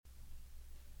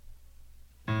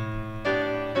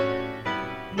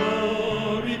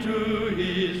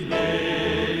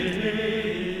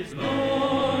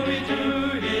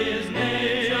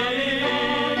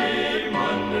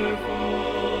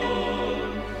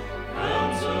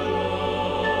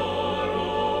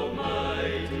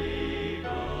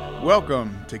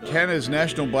Welcome to Canada's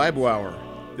National Bible Hour.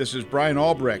 This is Brian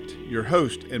Albrecht, your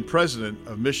host and president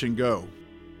of Mission Go.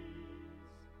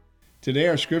 Today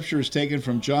our scripture is taken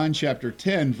from John chapter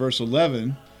 10, verse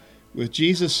 11, with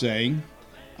Jesus saying,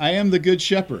 I am the good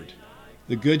shepherd.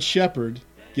 The good shepherd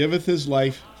giveth his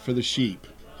life for the sheep.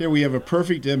 Here we have a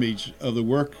perfect image of the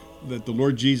work that the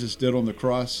Lord Jesus did on the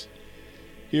cross.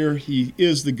 Here he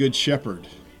is the good shepherd.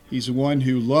 He's the one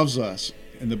who loves us.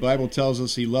 And the Bible tells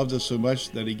us he loved us so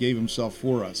much that he gave himself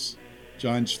for us.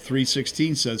 John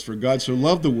 3:16 says, For God so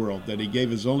loved the world that he gave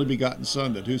his only begotten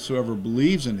Son, that whosoever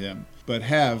believes in him but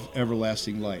have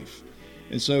everlasting life.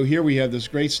 And so here we have this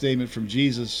great statement from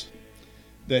Jesus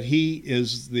that he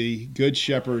is the good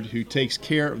shepherd who takes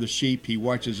care of the sheep. He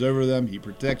watches over them, he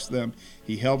protects them,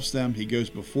 he helps them, he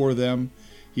goes before them,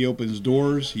 he opens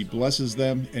doors, he blesses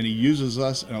them, and he uses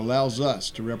us and allows us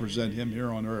to represent him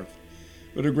here on earth.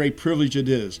 What a great privilege it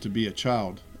is to be a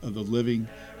child of the living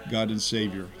God and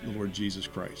Savior, the Lord Jesus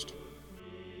Christ.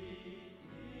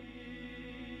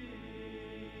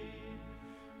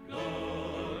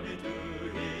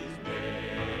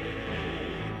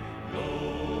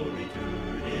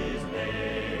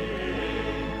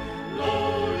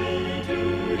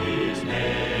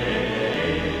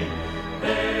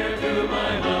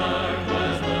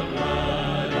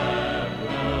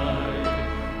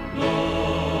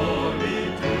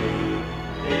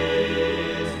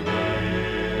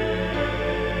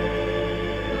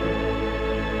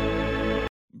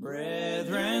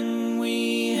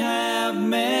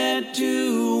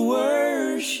 To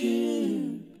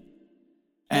worship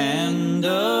and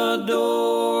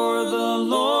adore the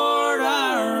Lord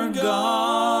our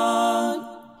God.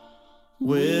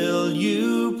 Will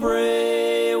you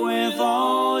pray with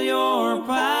all your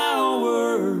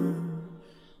power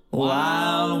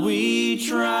while we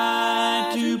try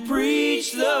to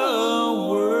preach the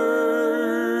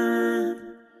word?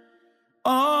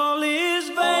 All is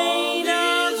vain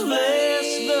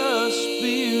unless the Spirit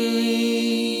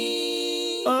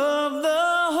of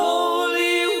the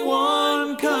Holy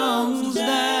One comes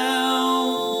down.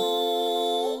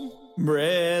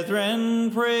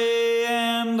 Brethren, pray,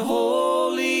 and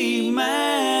holy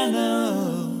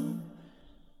manna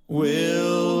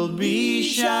will be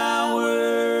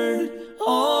showered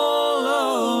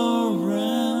all around.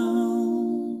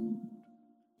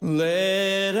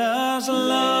 Let us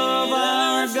love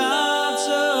our God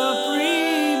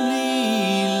supremely.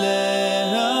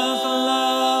 Let us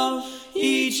love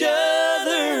each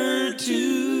other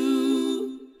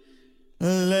too.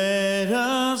 Let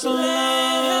us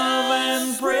love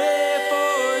and pray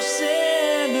for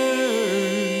sinners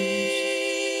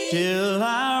till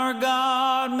our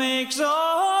God makes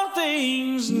all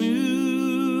things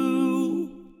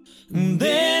new.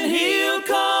 Then he'll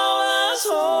call us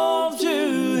home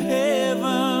to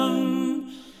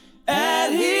heaven. At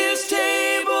his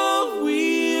table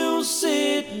we'll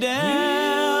sit down.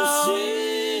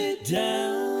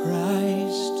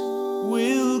 Christ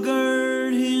will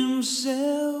gird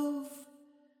himself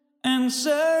and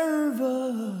serve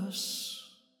us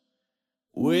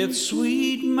with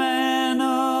sweet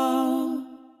manna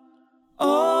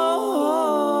all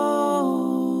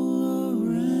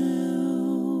around.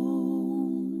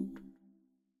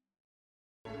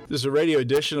 This is a radio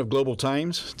edition of Global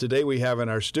Times. Today we have in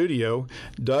our studio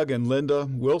Doug and Linda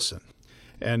Wilson.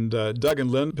 And Doug and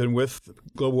Linda have been with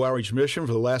Global Outreach Mission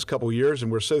for the last couple of years,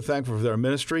 and we're so thankful for their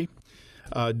ministry.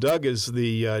 Doug is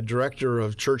the director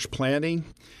of church planting.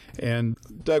 And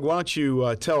Doug, why don't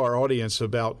you tell our audience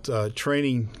about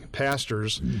training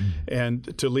pastors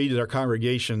and to lead their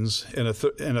congregations in a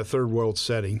third world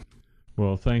setting?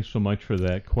 Well, thanks so much for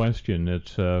that question.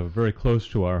 It's very close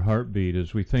to our heartbeat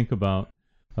as we think about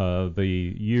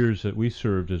the years that we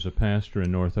served as a pastor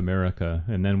in North America,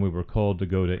 and then we were called to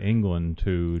go to England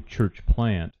to church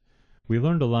plant. We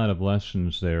learned a lot of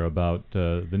lessons there about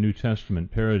the New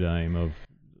Testament paradigm of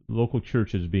local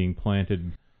churches being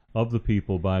planted of the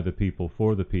people, by the people,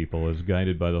 for the people, as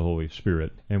guided by the Holy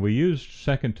Spirit. And we used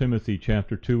 2 Timothy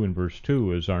chapter 2 and verse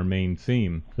 2 as our main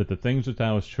theme, that the things that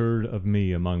thou hast heard of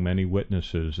me among many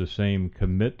witnesses, the same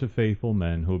commit to faithful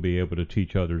men who will be able to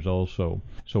teach others also.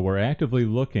 So we're actively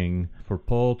looking for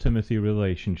Paul-Timothy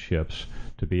relationships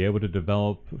to be able to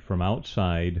develop from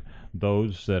outside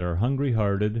those that are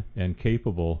hungry-hearted and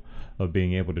capable of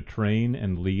being able to train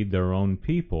and lead their own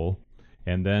people,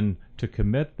 and then to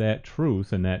commit that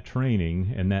truth and that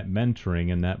training and that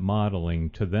mentoring and that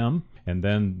modeling to them, and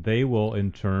then they will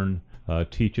in turn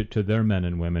teach it to their men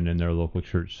and women in their local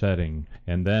church setting.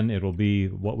 And then it'll be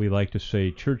what we like to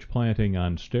say, church planting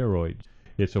on steroids.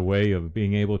 It's a way of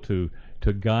being able to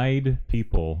guide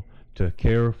people to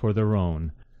care for their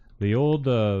own, The old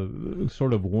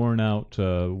sort of worn-out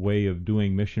way of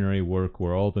doing missionary work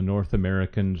where all the North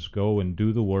Americans go and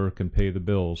do the work and pay the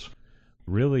bills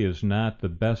really is not the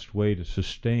best way to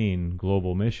sustain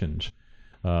global missions.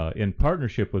 In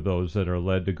partnership with those that are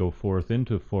led to go forth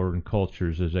into foreign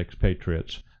cultures as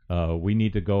expatriates, we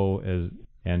need to go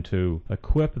and to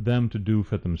equip them to do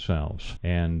for themselves.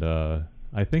 And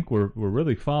I think we're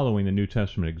really following the New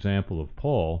Testament example of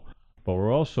Paul, but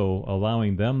we're also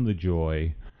allowing them the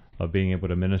joy of being able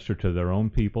to minister to their own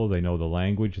people. They know the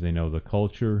language, they know the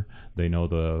culture, they know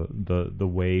the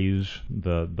ways,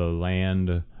 the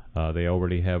land. They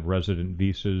already have resident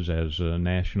visas as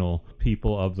national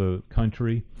people of the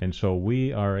country, and so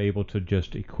we are able to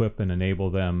just equip and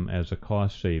enable them as a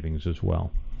cost savings as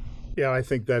well. Yeah, I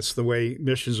think that's the way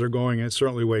missions are going, and it's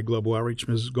certainly the way Global Outreach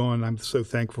is going. I'm so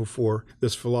thankful for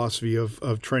this philosophy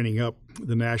of training up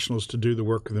the nationals to do the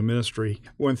work of the ministry.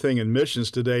 One thing in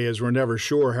missions today is we're never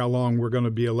sure how long we're going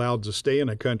to be allowed to stay in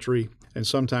a country, and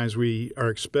sometimes we are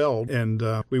expelled, and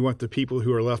we want the people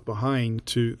who are left behind,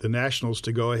 to the nationals,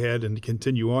 to go ahead and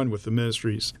continue on with the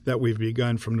ministries that we've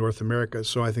begun from North America.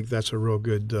 So I think that's a real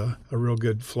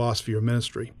good philosophy of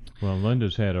ministry. Well,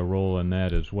 Linda's had a role in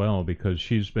that as well, because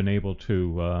she's been able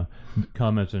to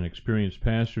come as an experienced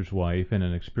pastor's wife and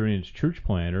an experienced church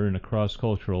planter in a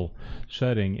cross-cultural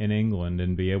setting in England,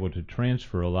 and be able to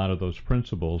transfer a lot of those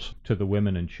principles to the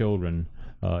women and children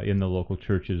in the local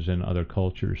churches and other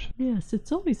cultures. Yes,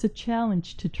 it's always a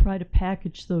challenge to try to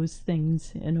package those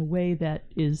things in a way that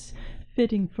is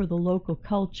fitting for the local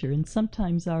culture, and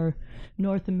sometimes our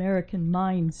North American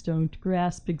minds don't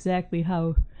grasp exactly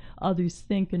how others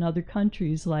think in other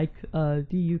countries, like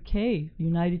the UK,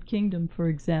 United Kingdom, for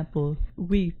example.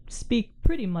 We speak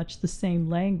pretty much the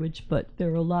same language, but there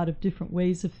are a lot of different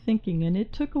ways of thinking, and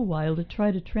it took a while to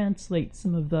try to translate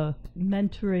some of the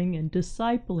mentoring and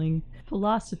discipling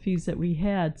philosophies that we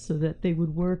had so that they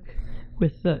would work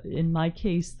with, in my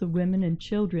case, the women and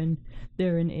children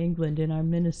there in England in our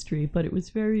ministry. But it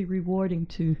was very rewarding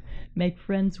to make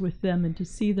friends with them and to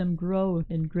see them grow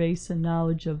in grace and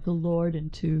knowledge of the Lord,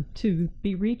 and to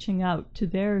be reaching out to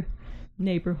their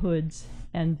neighborhoods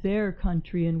and their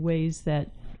country in ways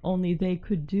that only they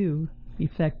could do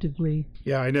effectively.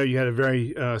 Yeah, I know you had a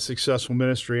very successful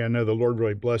ministry. I know the Lord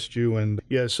really blessed you, and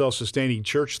you had a self-sustaining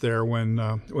church there when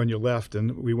you left,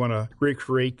 and we want to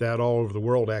recreate that all over the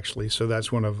world, actually. So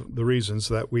that's one of the reasons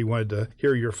that we wanted to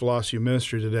hear your philosophy of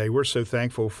ministry today. We're so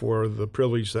thankful for the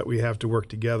privilege that we have to work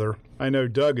together. I know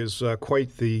Doug is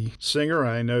quite the singer.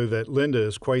 I know that Linda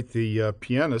is quite the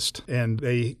pianist, and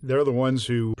they're the ones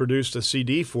who produced a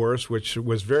CD for us, which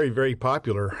was very, very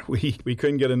popular. We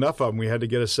couldn't get enough of them. We had to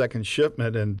get a second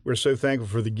shipment, and we're so thankful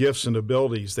for the gifts and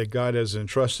abilities that God has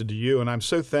entrusted to you. And I'm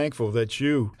so thankful that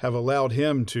you have allowed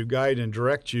Him to guide and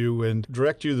direct you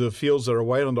to the fields that are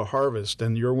white unto harvest.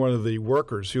 And you're one of the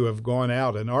workers who have gone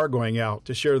out and are going out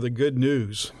to share the good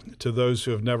news to those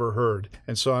who have never heard.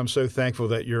 And so I'm so thankful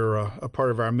that you're a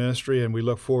part of our ministry, and we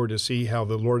look forward to see how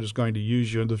the Lord is going to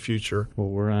use you in the future. Well,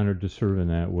 we're honored to serve in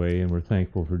that way, and we're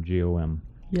thankful for GOM.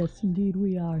 Yes, indeed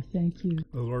we are. Thank you.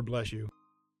 The Lord bless you.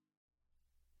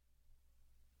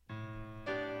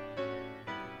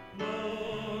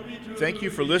 Thank you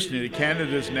for listening to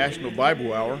Canada's National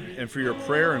Bible Hour and for your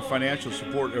prayer and financial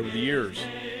support over the years.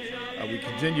 We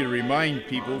continue to remind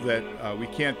people that we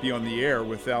can't be on the air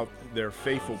without their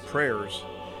faithful prayers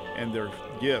and their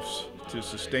gifts to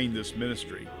sustain this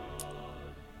ministry.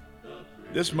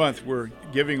 This month we're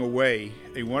giving away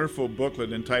a wonderful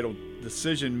booklet entitled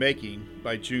Decision Making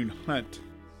by June Hunt.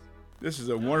 This is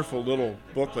a wonderful little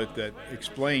booklet that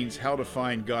explains how to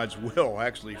find God's will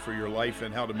actually for your life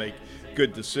and how to make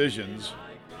good decisions.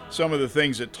 Some of the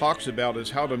things it talks about is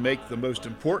how to make the most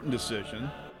important decision,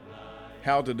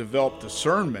 how to develop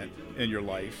discernment in your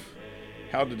life,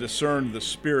 how to discern the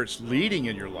Spirit's leading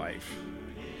in your life,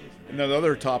 and then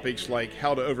other topics like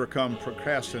how to overcome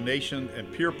procrastination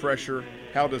and peer pressure,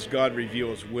 how does God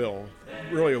reveal His will.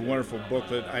 Really a wonderful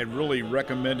booklet. I really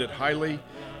recommend it highly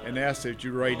and ask that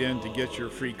you write in to get your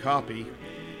free copy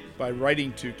by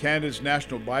writing to Canada's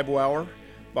National Bible Hour,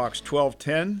 Box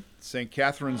 1210, St.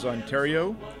 Catharines,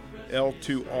 Ontario,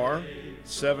 L2R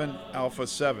 7 Alpha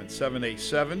 7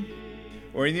 787,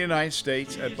 or in the United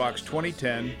States at Box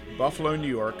 2010, Buffalo, New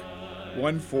York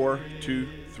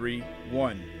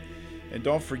 14231. And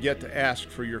don't forget to ask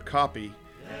for your copy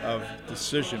of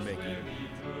Decision Making.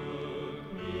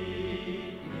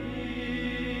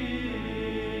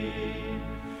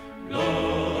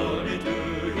 Glory to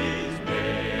His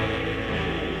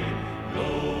name.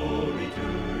 Glory to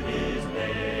His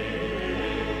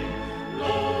name.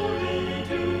 Glory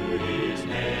to His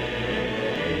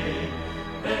name.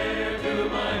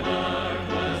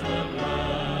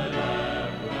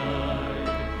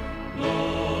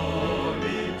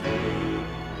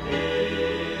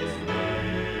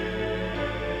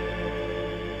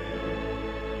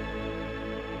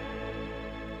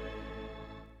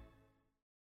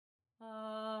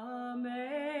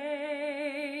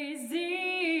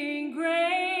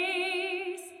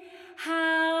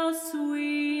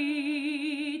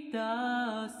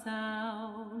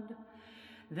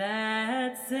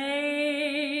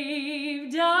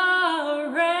 saved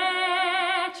a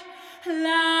wretch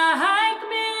like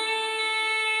me.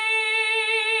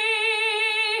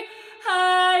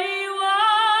 I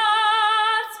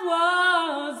once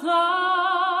was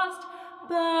lost,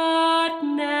 but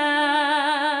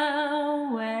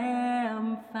now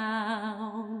am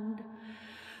found.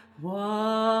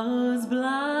 Was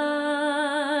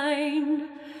blind,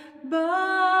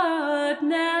 but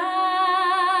now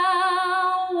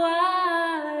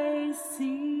I see.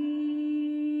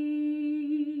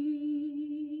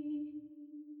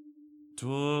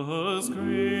 'Twas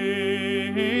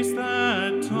grace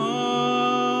that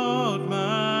taught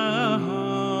my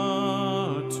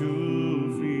heart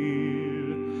to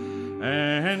fear,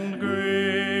 and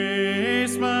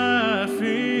grace my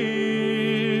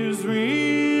fears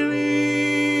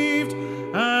relieved.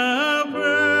 A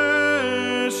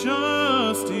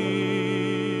precious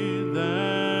deed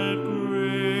that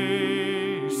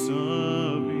grace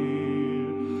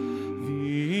appeared.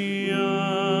 The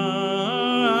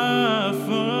hour I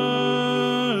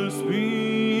first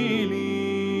believed.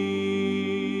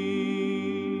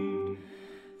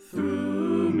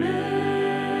 Through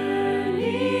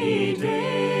many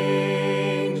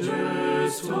dangers,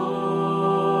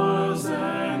 toils,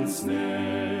 and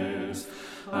snares,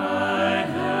 I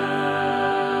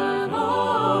have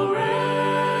already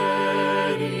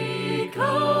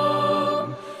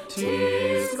come.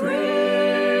 'Tis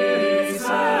grace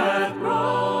hath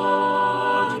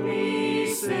brought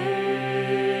me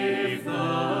safe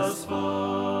thus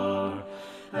far,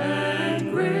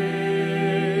 and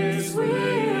grace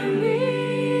will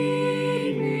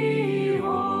lead me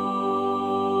home.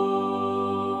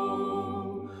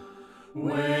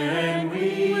 When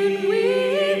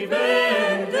we've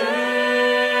been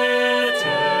there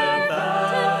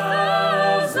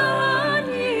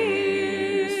 10,000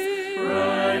 years,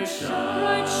 bright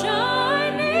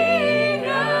shining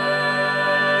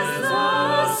as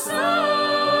the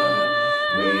sun,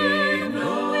 we've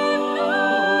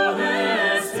no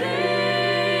less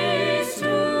days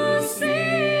to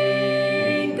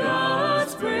sing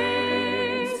God's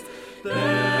praise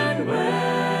than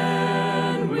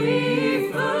when we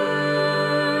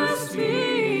first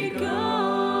begun.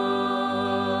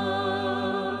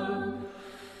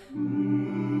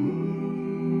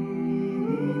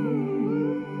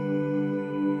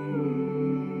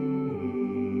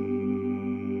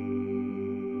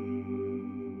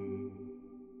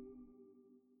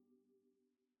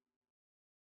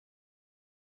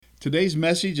 Today's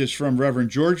message is from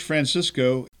Reverend George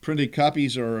Francisco. Printed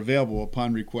copies are available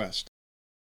upon request.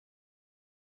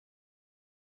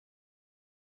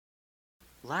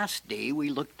 Last day we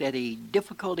looked at a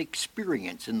difficult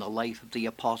experience in the life of the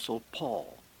Apostle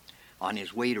Paul. On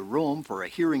his way to Rome for a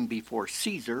hearing before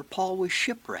Caesar, Paul was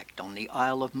shipwrecked on the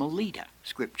Isle of Melita,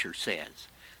 Scripture says.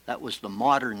 That was the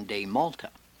modern-day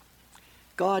Malta.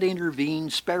 God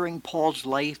intervened, sparing Paul's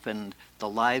life and the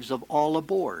lives of all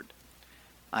aboard.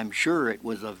 I'm sure it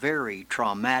was a very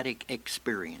traumatic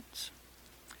experience.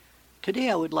 Today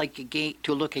I would like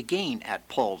to look again at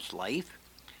Paul's life,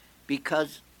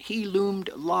 because he loomed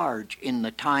large in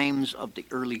the times of the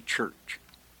early church.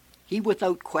 He,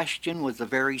 without question, was a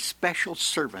very special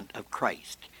servant of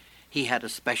Christ. He had a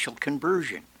special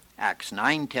conversion. Acts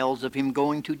 9 tells of him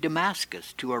going to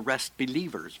Damascus to arrest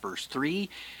believers. Verse 3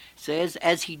 says,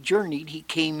 as he journeyed, he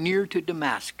came near to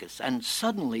Damascus, and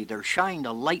suddenly there shined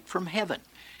a light from heaven.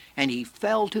 And he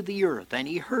fell to the earth, and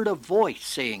he heard a voice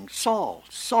saying, Saul,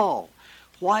 Saul,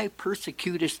 why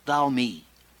persecutest thou me?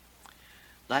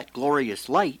 That glorious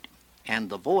light and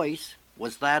the voice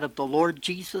was that of the Lord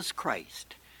Jesus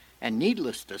Christ. And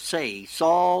needless to say,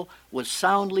 Saul was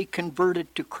soundly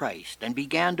converted to Christ and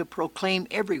began to proclaim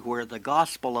everywhere the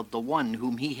gospel of the one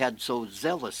whom he had so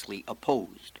zealously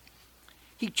opposed.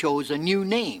 He chose a new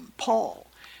name, Paul,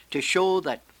 to show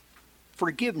that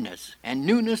forgiveness and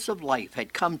newness of life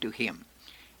had come to him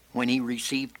when he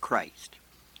received Christ.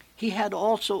 He had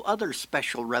also other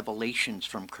special revelations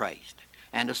from Christ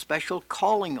and a special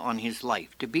calling on his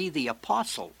life to be the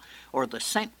apostle or the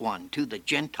sent one to the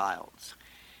Gentiles.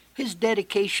 His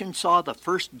dedication saw the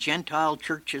first Gentile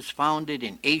churches founded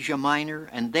in Asia Minor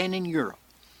and then in Europe.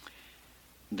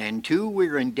 Then, too,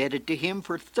 we're indebted to him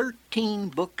for 13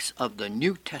 books of the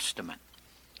New Testament.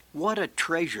 What a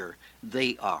treasure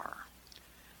they are.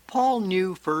 Paul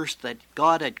knew first that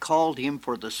God had called him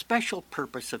for the special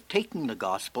purpose of taking the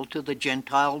gospel to the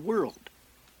Gentile world.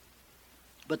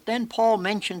 But then Paul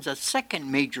mentions a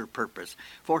second major purpose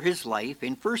for his life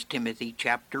in 1 Timothy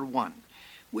chapter 1.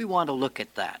 We want to look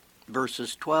at that,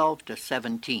 verses 12 to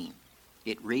 17.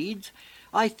 It reads,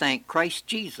 I thank Christ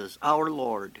Jesus our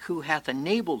Lord, who hath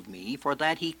enabled me, for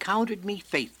that he counted me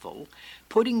faithful,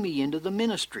 putting me into the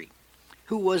ministry,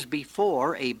 who was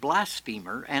before a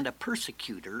blasphemer and a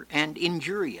persecutor and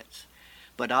injurious.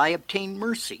 But I obtained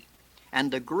mercy,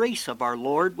 and the grace of our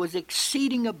Lord was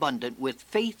exceeding abundant with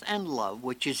faith and love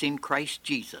which is in Christ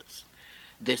Jesus.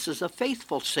 This is a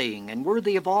faithful saying and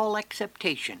worthy of all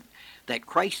acceptation, that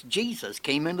Christ Jesus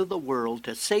came into the world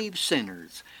to save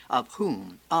sinners, of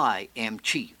whom I am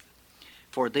chief.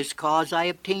 For this cause I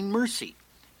obtained mercy,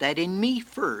 that in me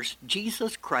first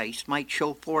Jesus Christ might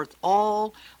show forth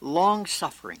all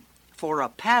long-suffering, for a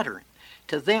pattern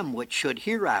to them which should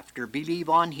hereafter believe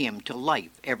on him to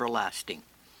life everlasting.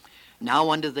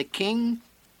 Now unto the King,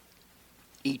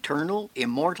 eternal,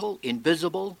 immortal,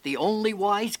 invisible, the only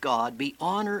wise God, be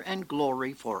honor and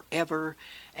glory forever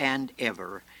and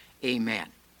ever. Amen.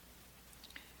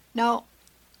 Now,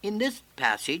 in this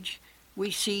passage, we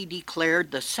see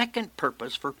declared the second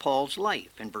purpose for Paul's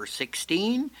life. In verse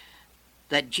 16,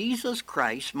 that Jesus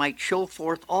Christ might show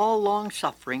forth all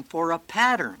long-suffering for a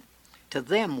pattern to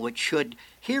them which should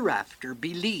hereafter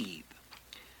believe.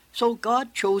 So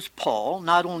God chose Paul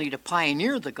not only to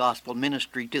pioneer the gospel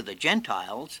ministry to the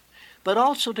Gentiles, but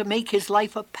also to make his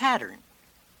life a pattern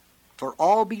for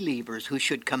all believers who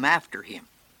should come after him.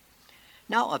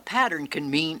 Now, a pattern can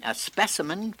mean a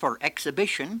specimen for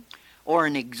exhibition or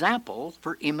an example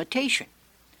for imitation.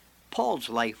 Paul's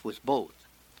life was both.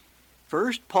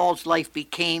 First, Paul's life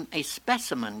became a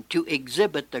specimen to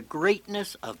exhibit the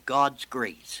greatness of God's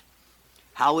grace.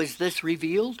 How is this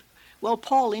revealed? Well,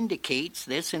 Paul indicates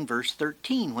this in verse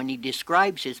 13 when he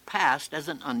describes his past as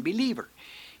an unbeliever.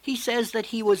 He says that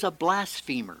he was a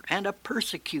blasphemer and a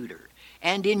persecutor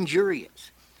and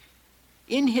injurious.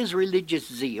 In his religious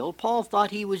zeal, Paul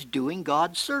thought he was doing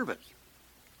God's service.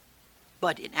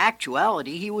 But in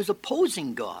actuality, he was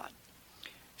opposing God.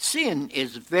 Sin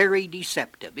is very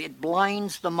deceptive. It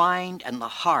blinds the mind and the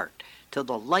heart to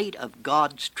the light of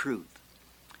God's truth.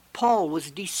 Paul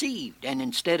was deceived, and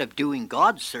instead of doing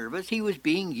God's service, he was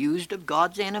being used of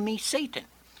God's enemy, Satan.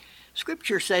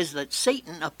 Scripture says that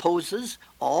Satan opposes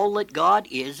all that God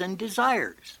is and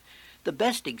desires. The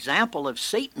best example of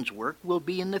Satan's work will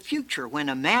be in the future, when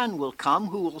a man will come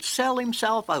who will sell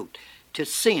himself out to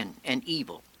sin and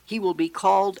evil. He will be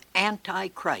called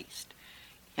Antichrist,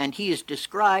 and he is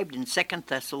described in 2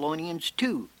 Thessalonians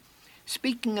 2,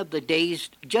 speaking of the days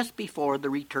just before the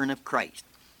return of Christ.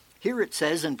 Here it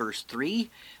says in verse 3,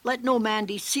 Let no man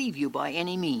deceive you by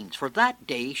any means, for that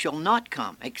day shall not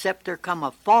come, except there come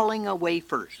a falling away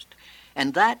first,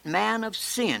 and that man of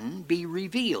sin be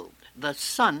revealed, the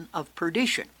son of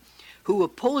perdition, who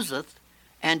opposeth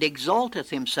and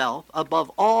exalteth himself above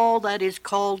all that is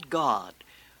called God,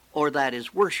 or that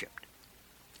is worshipped.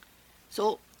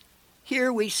 So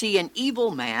here we see an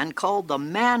evil man called the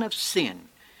man of sin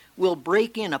will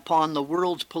break in upon the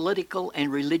world's political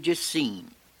and religious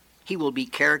scene. He will be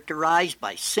characterized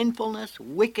by sinfulness,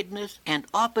 wickedness, and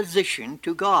opposition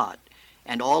to God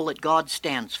and all that God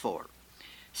stands for.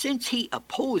 Since he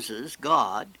opposes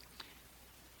God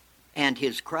and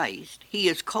his Christ, he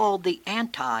is called the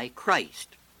Antichrist.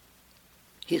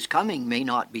 His coming may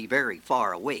not be very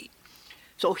far away.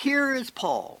 So here is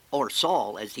Paul, or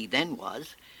Saul as he then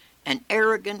was, an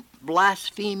arrogant,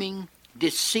 blaspheming,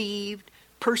 deceived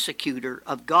persecutor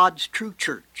of God's true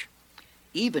church,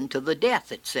 even to the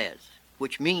death, it says,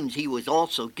 which means he was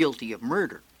also guilty of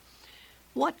murder.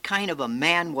 What kind of a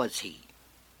man was he?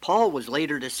 Paul was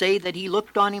later to say that he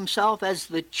looked on himself as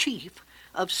the chief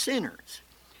of sinners.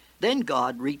 Then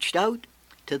God reached out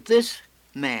to this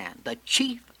man, the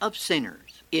chief of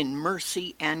sinners, in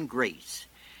mercy and grace.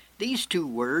 These two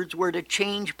words were to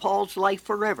change Paul's life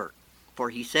forever,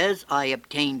 for he says, I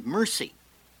obtained mercy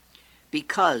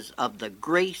because of the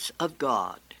grace of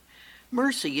God.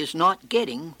 Mercy is not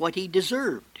getting what he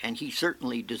deserved, and he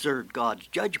certainly deserved God's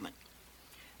judgment.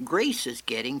 Grace is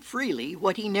getting freely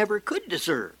what he never could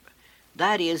deserve.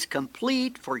 That is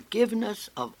complete forgiveness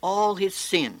of all his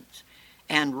sins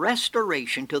and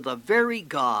restoration to the very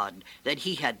God that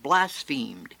he had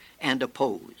blasphemed and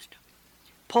opposed.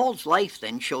 Paul's life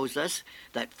then shows us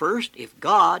that first, if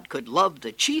God could love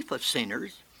the chief of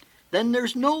sinners, then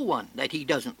there's no one that he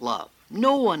doesn't love.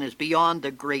 No one is beyond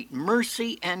the great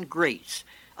mercy and grace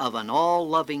of an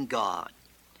all-loving God.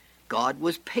 God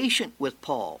was patient with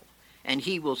Paul, and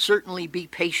he will certainly be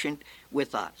patient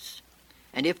with us.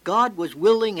 And if God was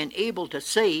willing and able to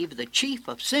save the chief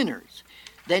of sinners,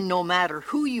 then no matter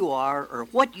who you are or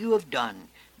what you have done,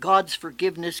 God's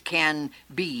forgiveness can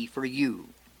be for you.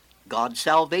 God's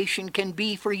salvation can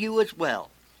be for you as well.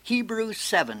 Hebrews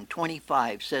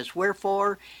 7:25 says,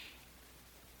 Wherefore,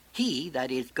 He,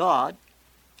 that is God,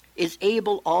 is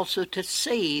able also to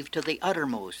save to the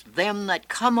uttermost them that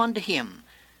come unto him,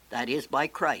 that is by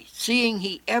Christ, seeing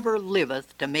he ever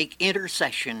liveth to make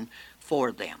intercession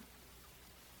for them.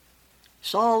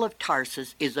 Saul of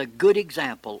Tarsus is a good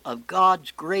example of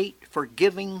God's great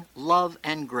forgiving love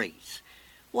and grace.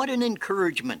 What an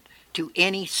encouragement to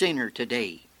any sinner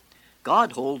today.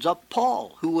 God holds up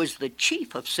Paul, who was the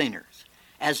chief of sinners,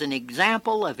 as an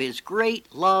example of his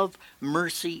great love,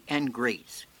 mercy, and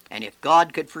grace. And if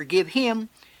God could forgive him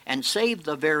and save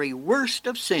the very worst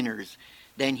of sinners,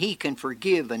 then he can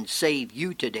forgive and save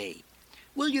you today.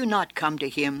 Will you not come to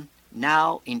him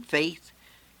now in faith?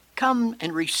 Come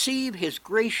and receive his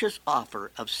gracious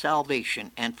offer of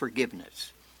salvation and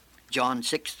forgiveness. John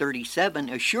 6:37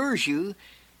 assures you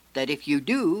that if you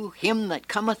do, him that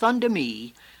cometh unto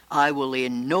me, I will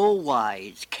in no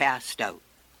wise cast out.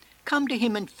 Come to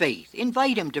him in faith,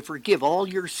 invite him to forgive all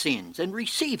your sins, and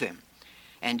receive him,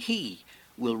 and he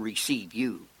will receive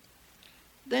you.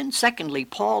 Then secondly,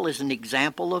 Paul is an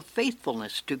example of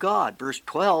faithfulness to God. Verse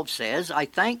 12 says, I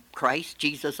thank Christ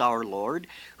Jesus our Lord,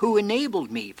 who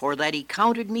enabled me, for that he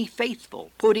counted me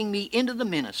faithful, putting me into the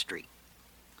ministry.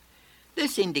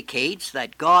 This indicates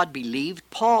that God believed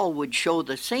Paul would show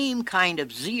the same kind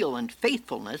of zeal and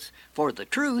faithfulness for the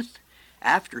truth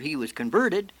after he was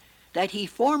converted that he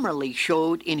formerly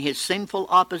showed in his sinful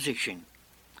opposition.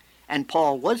 And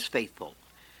Paul was faithful.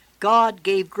 God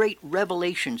gave great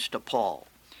revelations to Paul.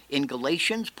 In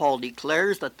Galatians, Paul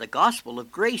declares that the gospel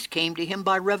of grace came to him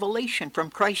by revelation from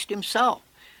Christ himself,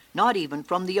 not even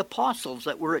from the apostles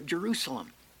that were at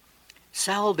Jerusalem.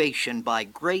 Salvation by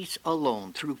grace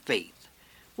alone through faith.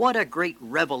 What a great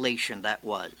revelation that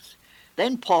was.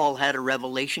 Then Paul had a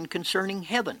revelation concerning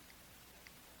heaven.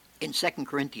 In 2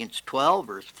 Corinthians 12,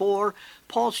 verse 4,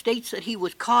 Paul states that he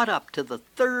was caught up to the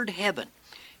third heaven,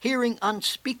 hearing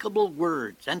unspeakable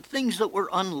words and things that were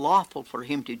unlawful for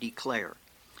him to declare.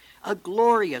 A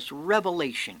glorious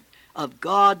revelation of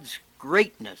God's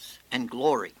greatness and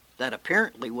glory that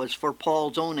apparently was for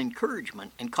Paul's own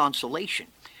encouragement and consolation,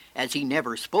 as he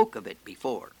never spoke of it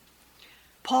before.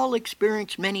 Paul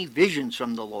experienced many visions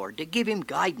from the Lord to give him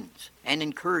guidance and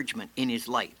encouragement in his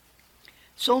life.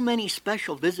 So many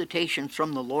special visitations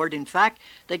from the Lord, in fact,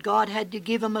 that God had to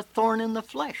give him a thorn in the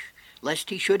flesh,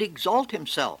 lest he should exalt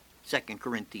himself, 2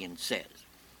 Corinthians says.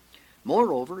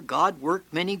 Moreover, God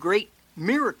worked many great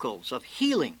miracles of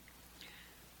healing,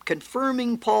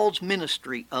 confirming Paul's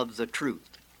ministry of the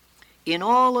truth. In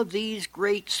all of these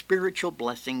great spiritual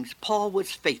blessings, Paul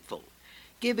was faithful,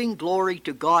 giving glory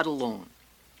to God alone.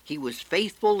 He was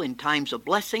faithful in times of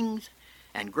blessings,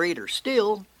 and greater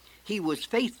still, he was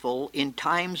faithful in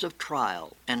times of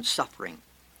trial and suffering.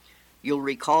 You'll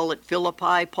recall at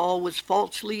Philippi, Paul was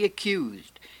falsely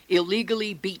accused,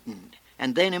 illegally beaten,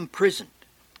 and then imprisoned.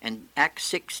 And Acts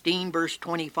 16, verse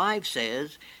 25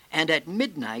 says, And at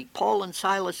midnight Paul and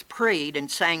Silas prayed and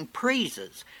sang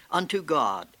praises unto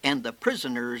God, and the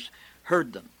prisoners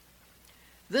heard them.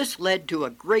 This led to a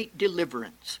great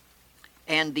deliverance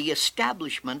and the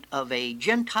establishment of a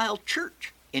Gentile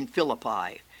church in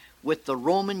Philippi, with the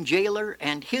Roman jailer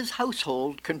and his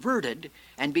household converted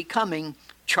and becoming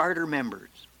charter members.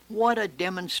 What a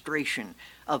demonstration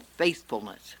of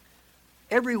faithfulness.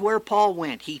 Everywhere Paul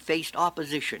went, he faced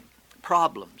opposition,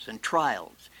 problems, and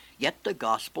trials, yet the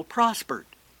gospel prospered.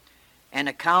 An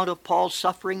account of Paul's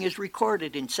suffering is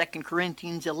recorded in 2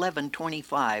 Corinthians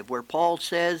 11:25, where Paul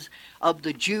says, Of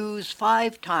the Jews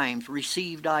 5 times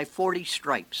received I 40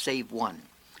 stripes, save one.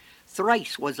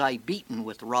 Thrice was I beaten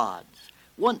with rods.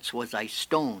 Once was I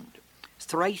stoned.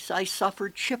 Thrice I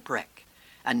suffered shipwreck.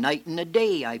 A night and a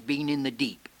day I've been in the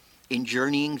deep, in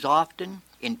journeyings often,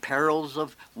 in perils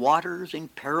of waters, in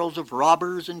perils of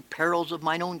robbers, in perils of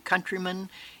mine own countrymen,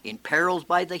 in perils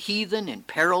by the heathen, in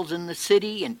perils in the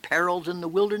city, in perils in the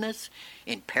wilderness,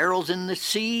 in perils in the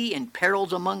sea, in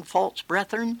perils among false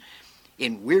brethren,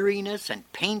 in weariness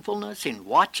and painfulness, in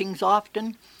watchings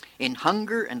often, in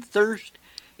hunger and thirst,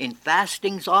 in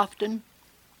fastings often,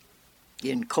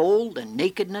 in cold and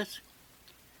nakedness.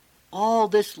 All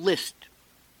this list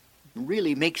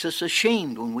really makes us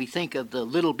ashamed when we think of the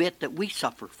little bit that we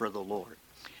suffer for the Lord.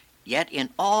 Yet in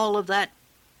all of that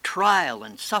trial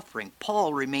and suffering,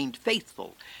 Paul remained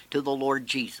faithful to the Lord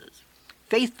Jesus,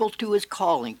 faithful to his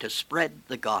calling to spread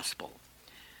the gospel.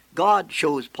 God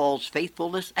shows Paul's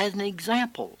faithfulness as an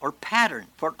example or pattern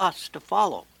for us to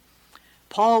follow.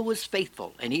 Paul was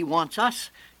faithful, and he wants us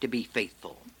to be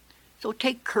faithful. So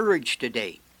take courage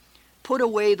today. Put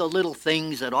away the little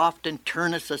things that often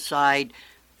turn us aside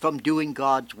from doing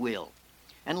God's will,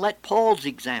 and let Paul's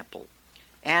example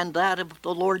and that of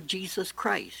the Lord Jesus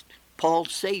Christ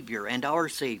Paul's Savior and our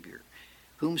Savior,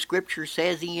 whom Scripture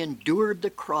says he endured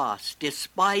the cross,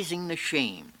 despising the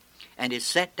shame, and is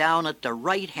set down at the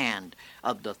right hand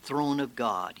of the throne of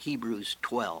God, Hebrews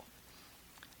 12.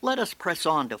 Let us press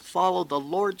on to follow the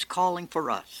Lord's calling for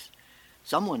us.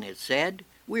 Someone has said,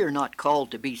 we are not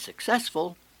called to be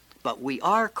successful, but we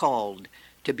are called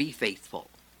to be faithful.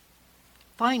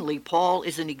 Finally, Paul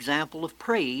is an example of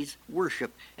praise,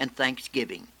 worship, and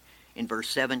thanksgiving. In verse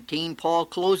 17, Paul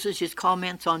closes his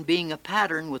comments on being a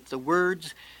pattern with the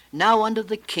words, "Now unto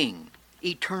the King,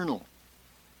 eternal,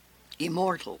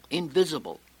 immortal,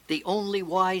 invisible, the only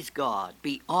wise God,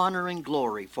 be honor and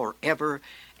glory forever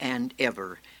and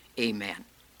ever. Amen."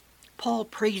 Paul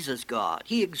praises God.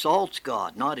 He exalts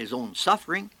God, not his own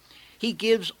suffering. He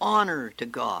gives honor to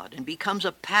God and becomes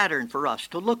a pattern for us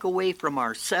to look away from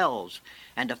ourselves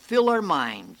and to fill our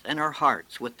minds and our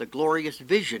hearts with the glorious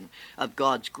vision of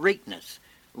God's greatness,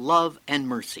 love, and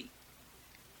mercy.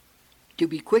 To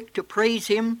be quick to praise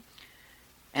him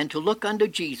and to look unto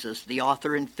Jesus, the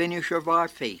author and finisher of our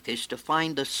faith, is to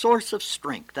find the source of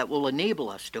strength that will enable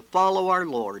us to follow our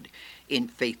Lord in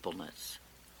faithfulness.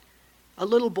 A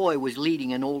little boy was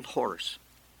leading an old horse.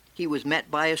 He was met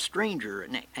by a stranger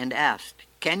and asked,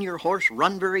 "Can your horse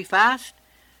run very fast?"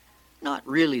 "Not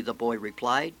really," the boy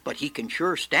replied, "but he can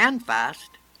sure stand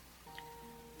fast."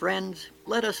 Friends,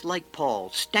 let us, like Paul,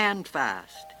 stand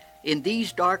fast in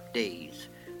these dark days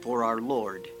for our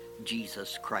Lord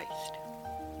Jesus Christ.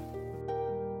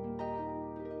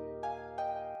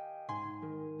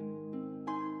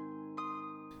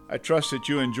 I trust that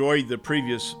you enjoyed the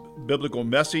previous biblical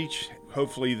message.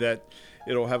 Hopefully that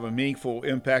it'll have a meaningful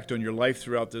impact on your life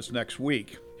throughout this next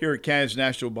week. Here at Canada's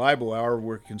National Bible Hour,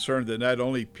 we're concerned that not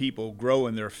only people grow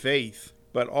in their faith,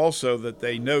 but also that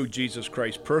they know Jesus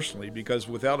Christ personally, because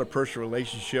without a personal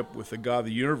relationship with the God of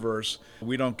the universe,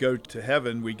 we don't go to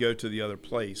heaven, we go to the other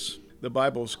place. The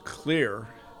Bible's clear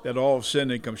that all have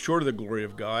sinned and come short of the glory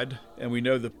of God, and we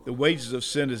know that the wages of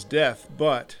sin is death,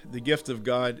 but the gift of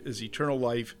God is eternal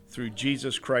life through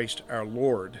Jesus Christ our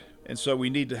Lord. And so we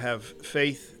need to have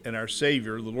faith in our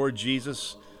Savior. The Lord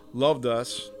Jesus loved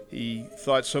us. He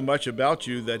thought so much about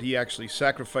you that he actually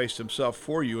sacrificed himself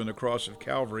for you on the cross of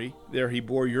Calvary. There he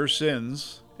bore your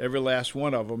sins, every last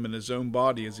one of them, in his own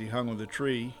body as he hung on the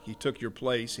tree. He took your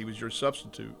place. He was your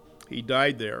substitute. He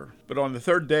died there. But on the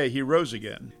third day, he rose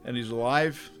again, and he's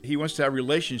alive. He wants to have a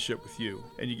relationship with you.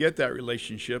 And you get that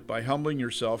relationship by humbling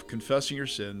yourself, confessing your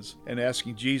sins, and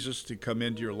asking Jesus to come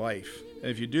into your life. And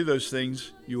if you do those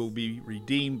things, you will be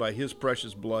redeemed by his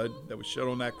precious blood that was shed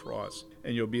on that cross,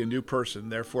 and you'll be a new person.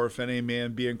 Therefore, if any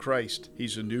man be in Christ,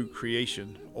 he's a new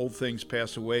creation. Old things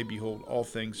pass away. Behold, all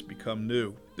things become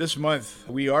new. This month,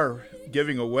 we are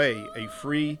giving away a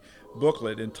free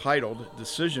booklet entitled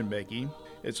Decision Making.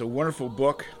 It's a wonderful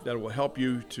book that will help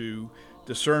you to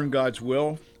discern God's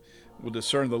will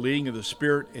discern the leading of the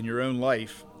Spirit in your own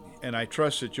life, and I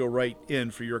trust that you'll write in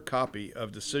for your copy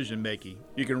of Decision Making.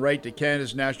 You can write to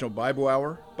Canada's National Bible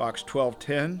Hour, Box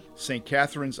 1210, St.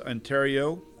 Catharines,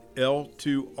 Ontario,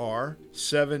 L2R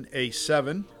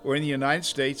 7A7, or in the United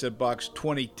States at Box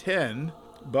 2010,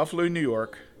 Buffalo, New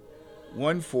York,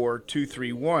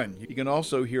 14231. You can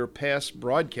also hear past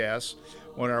broadcasts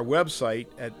on our website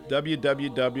at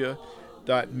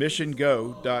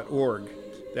www.missiongo.org.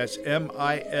 That's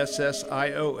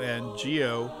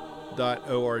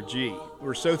MISSIONGO.org.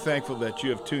 We're so thankful that you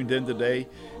have tuned in today,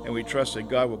 and we trust that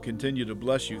God will continue to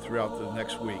bless you throughout the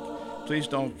next week. Please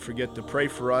don't forget to pray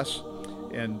for us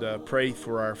and pray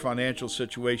for our financial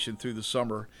situation through the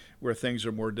summer where things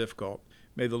are more difficult.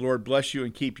 May the Lord bless you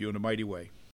and keep you in a mighty way.